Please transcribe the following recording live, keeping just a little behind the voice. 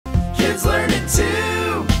kids learn it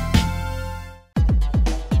too.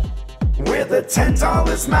 We're the 10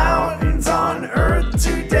 tallest mountains on Earth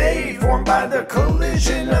today, formed by the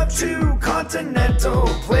collision of two continental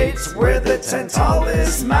plates. We're the 10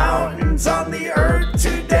 tallest mountains on the Earth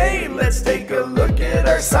today. Let's take a look at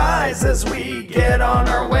our size as we get on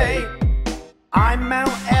our way. I'm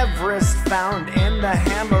Mount Everest, found in the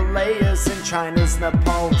Himalayas in China's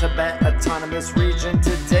Nepal, Tibet autonomous region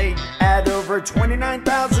today. At over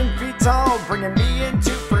 29,000 feet tall, bringing me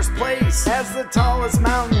into first place as the tallest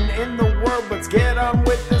mountain in the world. Let's get on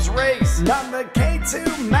with this race. I'm the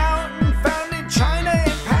K2 mountain, found in China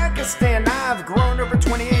and Pakistan. I've grown over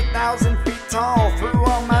 28,000 feet tall through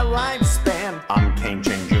all my lifespan. I'm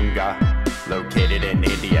Kanchenjunga, located in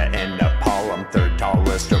India and Nepal. I'm third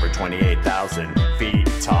tallest, over 28,000 feet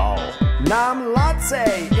tall. Nam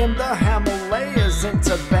Lhotse in the Himalayas in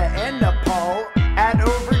Tibet and Nepal. At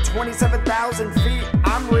over 27,000 feet,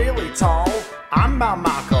 I'm really tall. I'm Mount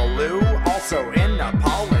Makalu, also in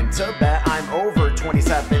Nepal and Tibet. I'm over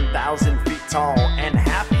 27,000 feet tall, and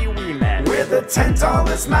happy we met. We're the 10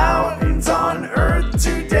 tallest mountains on Earth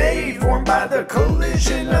today, formed by the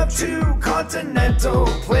collision of two continental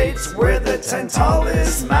plates. We're the 10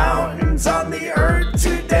 tallest mountains on the Earth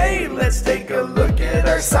today. Let's take a look at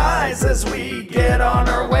our size as we get on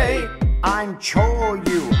our way. I'm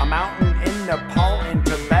Cholyu, a mountain in Nepal and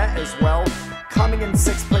Tibet as well, coming in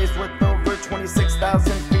 6th place with over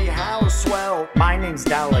 26,000 feet. How swell! My name's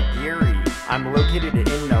Dalagiri. I'm located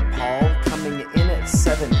in Nepal, coming in at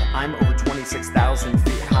 7th. I'm over 26,000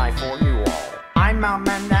 feet high for you all. I'm Mount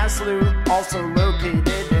Manaslu, also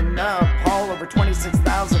located in Nepal, over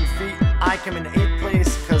 26,000 feet. I come in 8th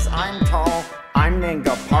place cause I'm tall. I'm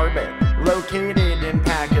Nanga Parbat, located in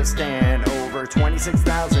Pakistan, over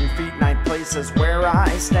 26,000 feet. 9th place is where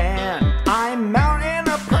I stand. I'm Mount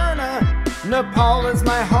Annapurna, Nepal is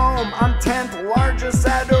my home. I'm 10th largest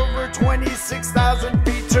at over 26,000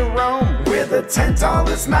 feet to roam. We're the 10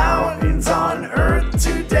 tallest mountains on Earth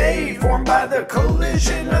today, formed by the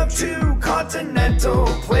collision of two continental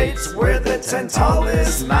plates. We're the 10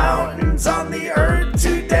 tallest mountains on the Earth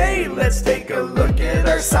today. Let's take a look at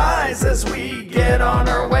our size as we get on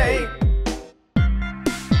our way.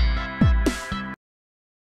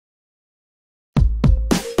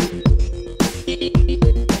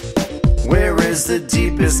 Where is the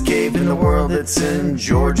deepest cave in the world? It's in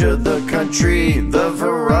Georgia, the country, the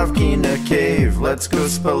Varavkina cave. Let's go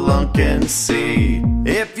spelunk and see.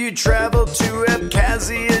 If you travel to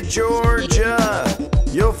Abkhazia, Georgia,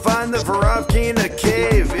 you'll find the Varavkina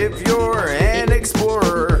cave if you're an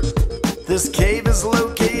explorer. This cave is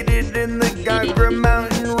located in the Gagra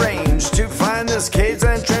mountain range. To find this cave's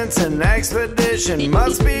entrance, an expedition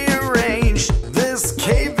must be arranged. This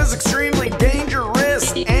cave is extremely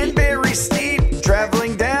dangerous and very steep.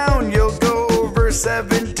 Traveling down, you'll go over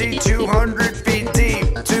 7,200 feet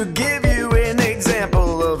deep. To give you an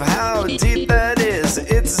example of how deep that is,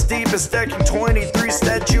 it's as deep as stacking 23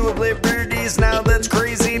 Statue of Liberties. Now that's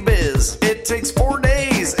crazy biz. It takes 4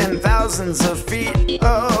 days and thousands of feet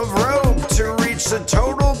of rope to reach the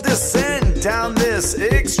total descent down this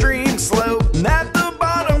extreme slope. At the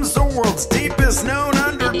bottom's the world's deepest known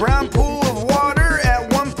underground pool of water at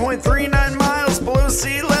 1.39 miles below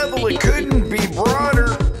sea level. It couldn't be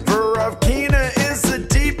broader. Varavkina is the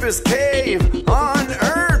deepest cave on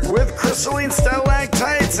Earth, with crystalline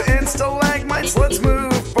stalactites and stalagmites. Let's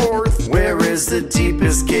move forth. Where is the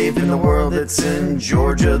deepest cave in the world? It's in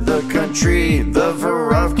Georgia, the country, the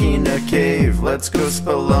Varavkina cave. Let's go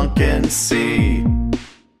spelunk and see.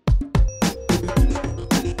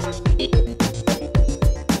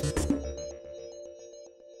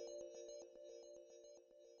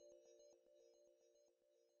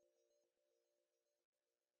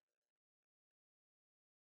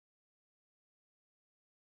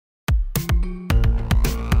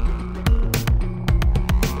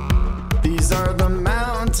 These are the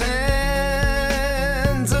mountains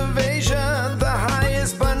of Asia, the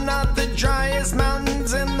highest but not the driest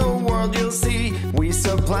mountains in the world. You'll see we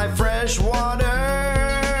supply fresh water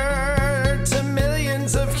to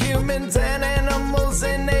millions of humans and animals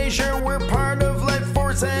in Asia. We're part of life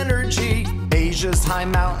force energy. Asia's high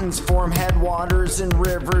mountains form headwaters and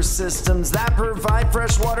river systems that provide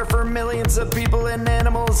fresh water for millions of people and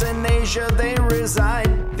animals in Asia. They reside.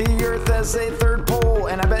 The earth has a third pole,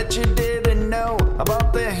 and I bet you didn't know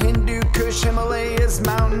about the Hindu Kush Himalayas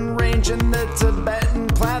mountain range and the Tibetan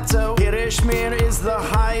plateau. Kashmir is the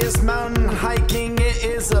highest mountain. Hiking it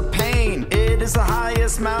is a pain. It is the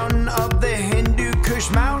highest mountain of the Hindu Kush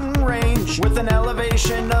mountain range, with an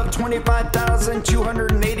elevation of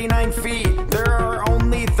 25,289 feet. There are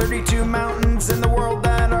only 32 mountains in the world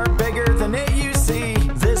that are bigger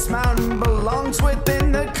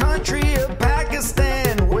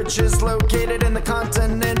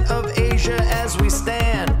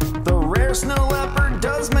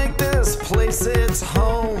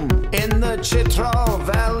Tall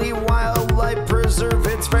Valley Wildlife Preserve,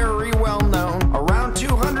 it's very well known. Around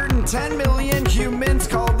 210 million humans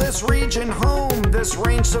call this region home. This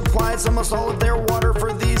range supplies almost all of their water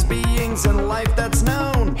for these beings and life that's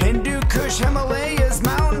known. Hindu Kush Himalayas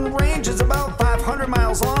mountain range is about 500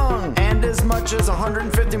 miles long and as much as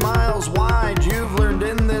 150 miles wide. You've learned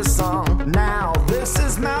in this song. Now, this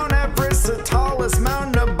is Mount Everest, the tallest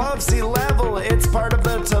mountain above sea level. It's part of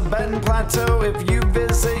the Tibetan Plateau. If you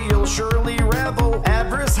visit, you'll surely revel.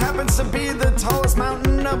 Everest happens to be the tallest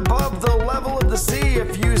mountain above the level of the sea.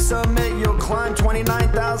 If you summit, you'll climb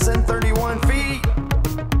 29,031 feet.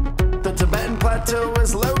 The Tibetan Plateau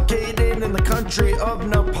is located in the country of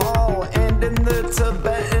Nepal and in the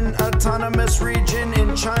Tibetan Autonomous Region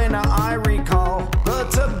in China, I recall. The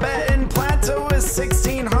Tibetan Plateau is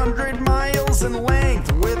 1,600 miles in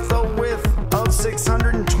length with a width of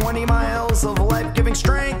 620 miles of life-giving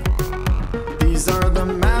strength. These are the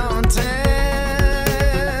mountains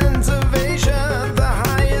of Asia, the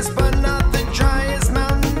highest but not the driest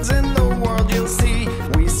mountains in the world you'll see.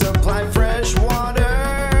 We supply fresh water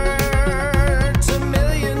to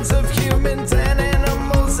millions of humans and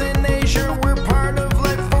animals in Asia. We're part of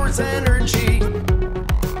life force energy.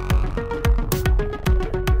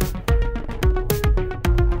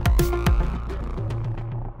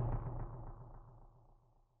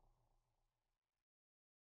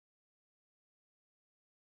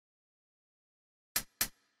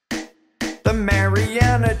 The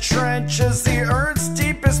Mariana Trench is the Earth's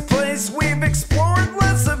deepest place. We've explored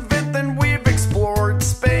less of it than we've explored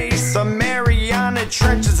space. The Mariana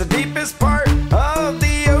Trench is the deepest part of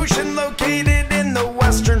the ocean located in the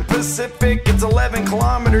Western Pacific. It's 11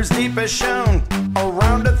 kilometers deep as shown.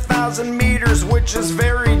 Around 1,000 meters, which is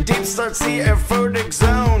very deep, starts the aphotic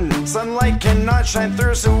zone. Sunlight cannot shine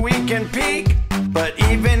through so we can peek. But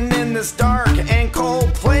even in this dark and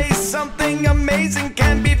cold place, something amazing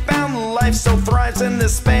can be found. Life still thrives in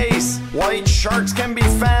this space. White sharks can be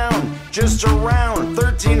found just around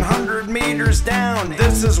 1,300 meters down.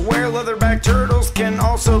 This is where leatherback turtles can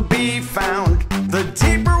also be found. The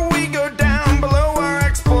deeper we go down below our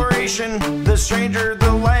exploration, the stranger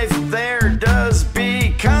the life there does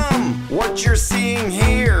become. What you're seeing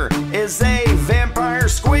here is a vampire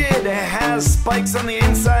squid. It has spikes on the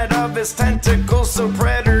inside of its tentacles so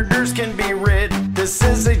predators can be rid. This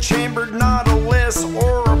is a chambered nautilus,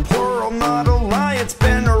 or a plural nautili. It's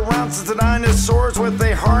been around since the dinosaurs with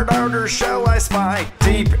a hard outer shell I spy.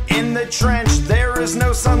 Deep in the trench there is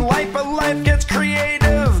no sunlight, but life gets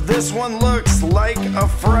creative. This one looks like a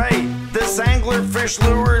fright. This anglerfish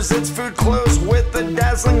lures its food close with a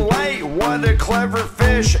dazzling light. What a clever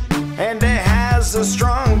fish, and it has a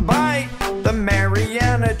strong bite. The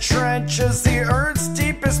Mariana Trench is the Earth's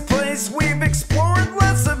deepest place. We've explored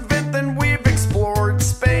less of it than we've explored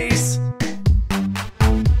space.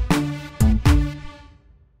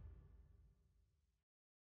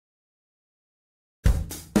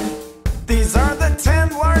 These are the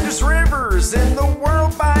 10 largest rivers in the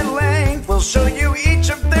world by length. We'll show you each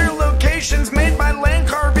of their locations made by land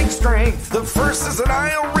carving strength. The first is the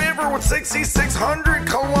Nile River with 6,600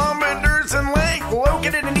 kilometers in length.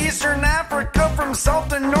 Located in Eastern Africa from south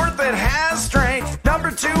to north, it has strength.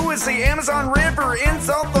 Number 2 is the Amazon River in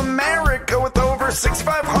South America with over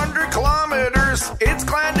 6,500 kilometers. It's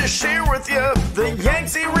glad to share with you. The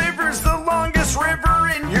Yangtze River's the longest river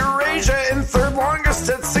in Eurasia and third longest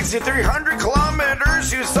at 6,300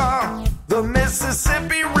 kilometers. You saw the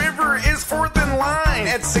Mississippi River is fourth in line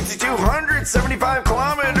at 6,275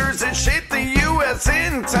 kilometers. It shaped the U.S.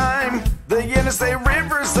 in time. The Yenisei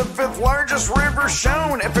River is the fifth largest river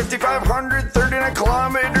shown at 5,539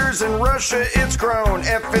 kilometers. In Russia, it's grown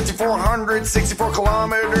at 5,464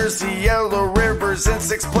 kilometers. The Yellow River's in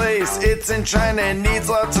sixth place. It's in China and needs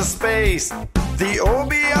lots of space. The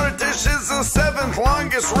Obiaotish is the seventh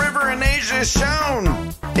longest river in Asia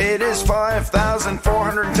shown. It is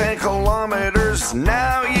 5,410 kilometers.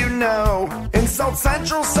 Now you know. In South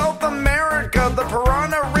Central South America, the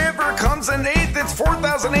Parana River comes in eighth. It's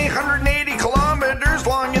 4,880 kilometers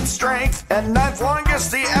long in strength. And ninth longest,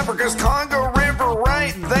 the Africa's Congo River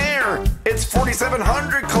right there. It's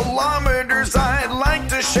 4,700 kilometers. I'd like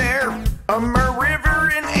to share. Amur River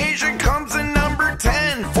in Asia comes in number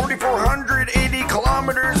 10. 4,480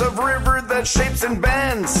 kilometers of river that shapes and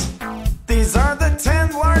bends. These are the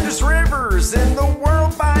 10 largest rivers in the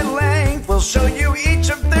world by length. We'll show you each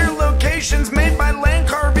of their locations made by land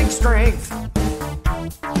carving strength.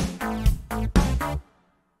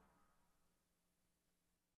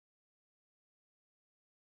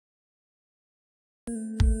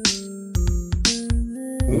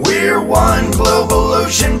 We're We're one global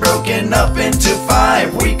ocean broken up into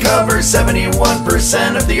 5. We cover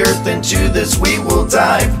 71% of the earth. Into this we will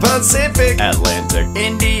dive. Pacific, Atlantic,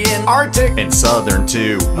 Indian, Arctic, and Southern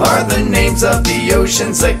too are the names of the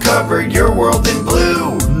oceans that cover your world in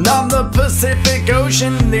blue. I'm the Pacific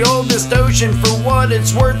Ocean, the oldest ocean for what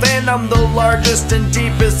it's worth, and I'm the largest and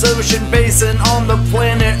deepest ocean basin on the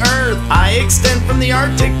planet Earth. I extend from the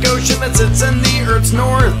Arctic Ocean that sits in the Earth's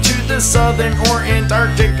north to the Southern or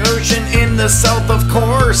Antarctic Ocean in the south, of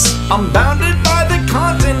course. I'm bounded by the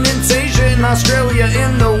continents, Asia and Australia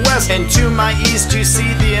in the west, and to my east you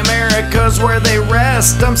see the Americas where they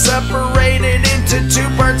rest. I'm separated into 2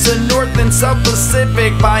 parts, the North and South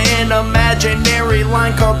Pacific, by an imaginary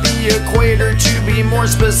line called the equator, to be more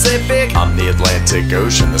specific. I'm the Atlantic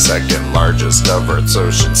Ocean, the second largest of Earth's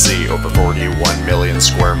ocean sea. Over 41 million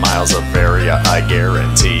square miles of area, I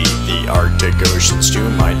guarantee. The Arctic Oceans to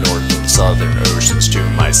my north, and Southern Oceans to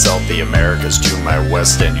my south, the Americas to my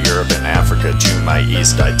west, and Europe and Africa to my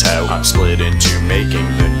east. I tout I'm split into making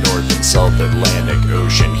the North and South Atlantic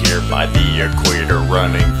Ocean here, by the equator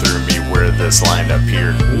running through me where this line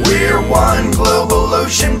appeared. We're one global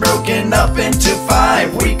ocean broken up into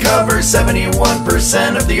 5. We cover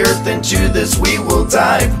 71% of the earth. Into this we will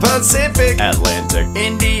dive. Pacific, Atlantic,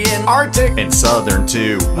 Indian, Arctic, and Southern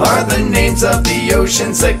too are the names of the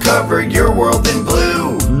oceans that cover your world in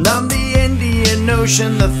blue. I'm the Indian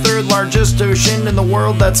Ocean, the 3rd largest ocean in the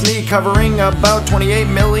world. That's me, covering about 28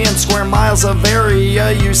 million square miles of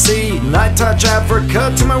area, you see. I touch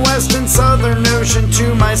Africa to my west, and Southern Ocean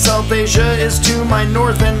to my south. Asia is to my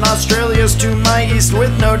north, and Australia's to my east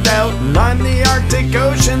with no doubt. I'm the Arctic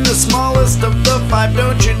Ocean, the smallest of the 5,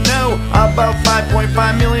 don't you know? About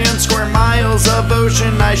 5.5 million square miles of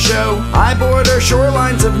ocean I show. I border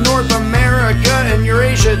shorelines of North America and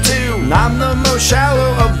Eurasia too. I'm the most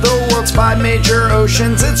shallow of the world's 5 major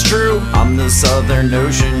oceans, it's true. I'm the Southern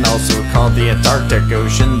Ocean, also called the Antarctic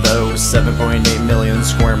Ocean, though 7.8 million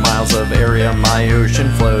square miles of area my ocean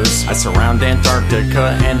flows. I surround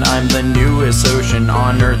Antarctica, and I'm the newest ocean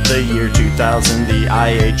on Earth. The year 2000, the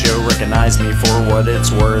IHO recognized me for what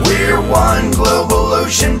it's worth. We're one global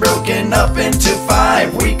ocean broken up into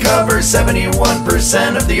 5. We cover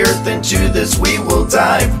 71% of the earth. Into this we will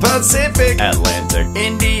dive. Pacific, Atlantic,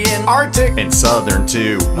 Indian, Arctic, and Southern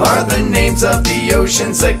too are the names of the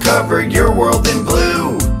oceans that cover your world in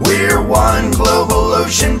blue. We're one global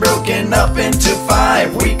ocean broken up into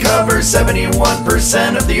 5. We cover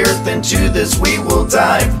 71% of the earth. Into this we will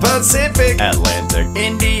dive. Pacific, Atlantic,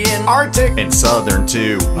 Indian, Arctic, and Southern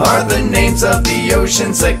too are the names of the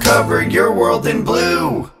oceans that cover your world in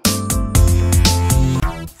blue.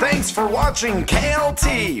 Thanks for watching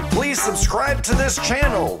KLT. Please subscribe to this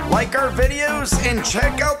channel, like our videos, and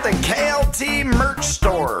check out the KLT merch